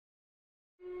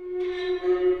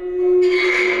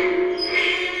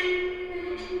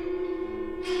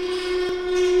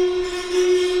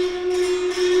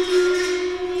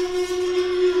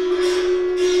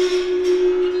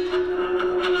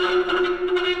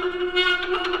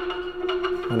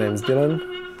My name's Dylan.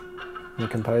 I'm a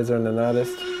composer and an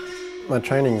artist. My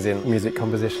training's in music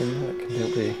composition, like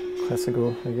contemporary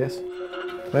classical, I guess.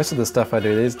 Most of the stuff I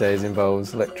do these days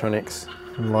involves electronics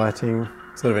and lighting,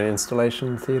 sort of an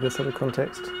installation theatre sort of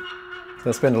context. So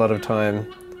I spend a lot of time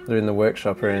either in the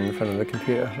workshop or in front of the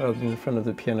computer rather than in front of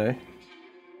the piano.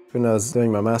 When I was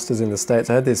doing my masters in the States,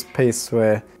 I had this piece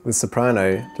where the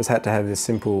soprano just had to have this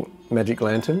simple magic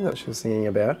lantern that she was singing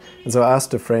about. And so I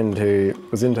asked a friend who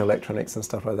was into electronics and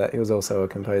stuff like that, he was also a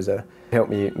composer, to help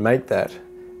me make that.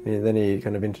 And then he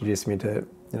kind of introduced me to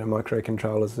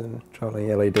microcontrollers and controlling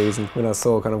LEDs, and when I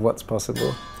saw kind of what's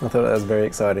possible, I thought that was very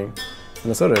exciting.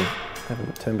 And I sort of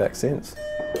haven't turned back since.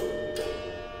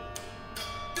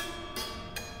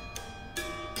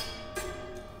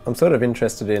 I'm sort of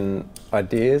interested in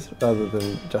ideas rather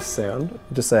than just sound.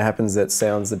 It just so happens that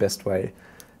sound's the best way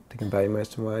to convey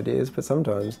most of my ideas, but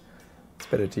sometimes it's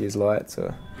better to use lights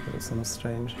or some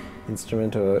strange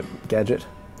instrument or gadget.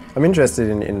 I'm interested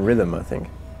in rhythm, I think.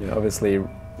 Obviously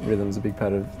rhythm's a big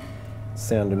part of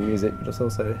sound and music, but it's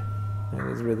also,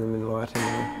 there's rhythm in lighting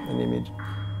and image.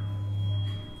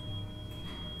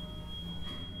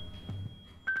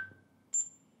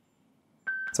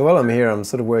 So while I'm here, I'm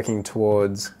sort of working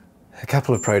towards a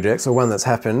couple of projects, or one that's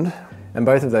happened, and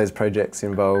both of those projects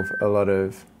involve a lot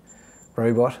of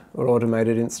robot or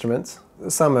automated instruments.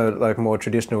 Some are like more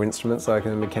traditional instruments, like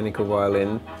a mechanical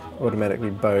violin, automatically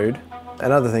bowed,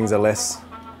 and other things are less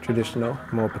traditional,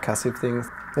 more percussive things.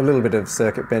 A little bit of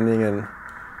circuit bending and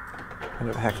kind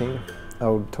of hacking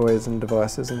old toys and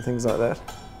devices and things like that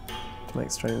to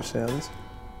make strange sounds.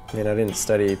 I didn't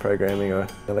study programming or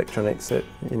electronics,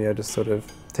 just sort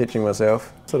of teaching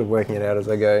myself, sort of working it out as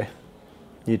I go.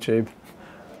 YouTube.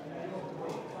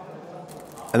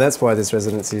 And that's why this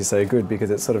residency is so good, because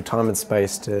it's sort of time and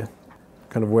space to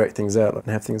kind of work things out and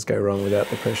have things go wrong without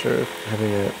the pressure of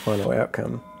having a final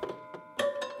outcome.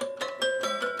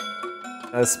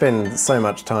 I spend so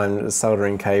much time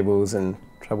soldering cables and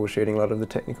troubleshooting a lot of the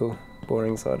technical,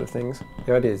 boring side of things.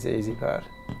 The idea is the easy part.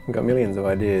 I've got millions of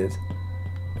ideas.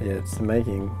 But yeah, it's the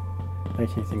making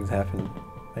things happen,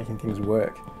 making things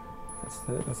work.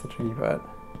 That's the tricky part,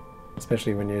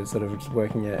 especially when you're sort of just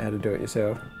working out how to do it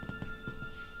yourself.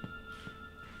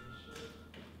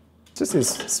 It's just this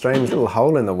strange little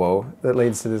hole in the wall that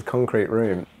leads to this concrete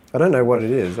room. I don't know what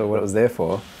it is or what it was there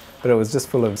for, but it was just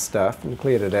full of stuff and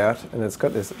cleared it out, and it's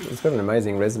got an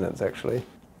amazing resonance actually.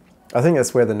 I think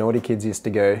that's where the naughty kids used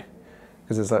to go,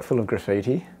 because it's like full of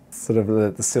graffiti. Sort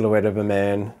of the silhouette of a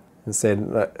man, and said,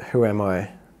 like, "Who am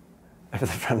I?" over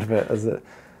the front of it. It was a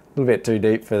little bit too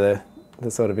deep for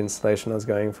the sort of installation I was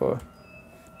going for.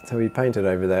 So we painted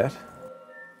over that.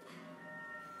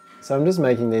 So I'm just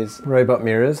making these robot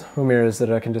mirrors, or mirrors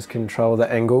that I can just control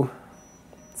the angle,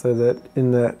 so that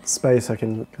in that space I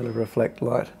can kind of reflect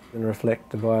light and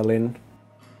reflect the violin.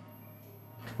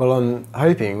 Well, I'm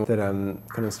hoping that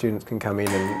kind of students can come in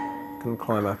and can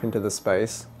climb up into the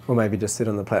space, or maybe just sit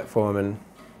on the platform and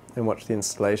watch the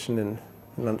installation in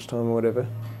lunchtime or whatever.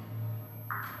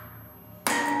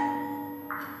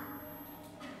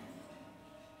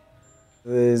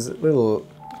 There's little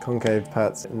concave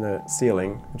parts in the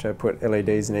ceiling, which I put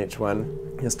LEDs in each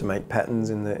one, just to make patterns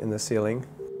in the ceiling.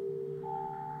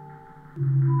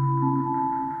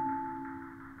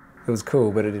 It was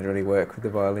cool, but it didn't really work with the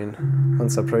violin.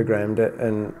 Once I programmed it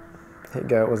and hit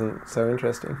go, it wasn't so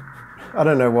interesting. I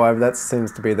don't know why, but that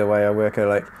seems to be the way I work. I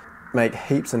like make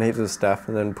heaps and heaps of stuff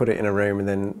and then put it in a room and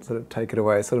then sort of take it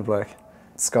away, sort of like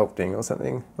sculpting or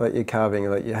something. Like you're carving,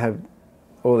 like you have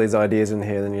all these ideas in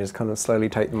here, then you just kind of slowly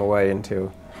take them away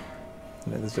until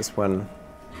there's just one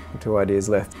or two ideas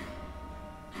left.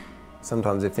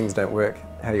 Sometimes if things don't work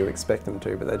how you expect them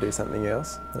to, but they do something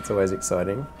else, that's always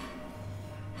exciting.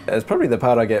 It's probably the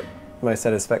part I get most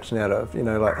satisfaction out of,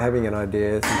 like having an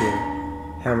idea,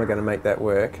 thinking, how am I going to make that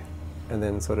work? And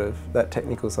then sort of that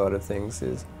technical side of things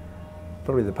is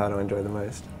probably the part I enjoy the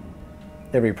most.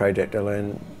 Every project I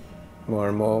learn more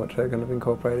and more, which I kind of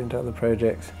incorporate into other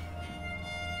projects.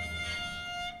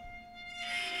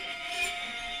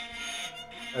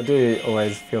 I do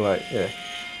always feel like,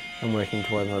 I'm working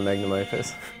towards my magnum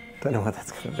opus. Don't know what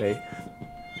that's going to be.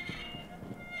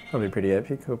 Probably pretty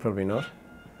epic, or probably not.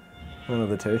 One of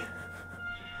the two.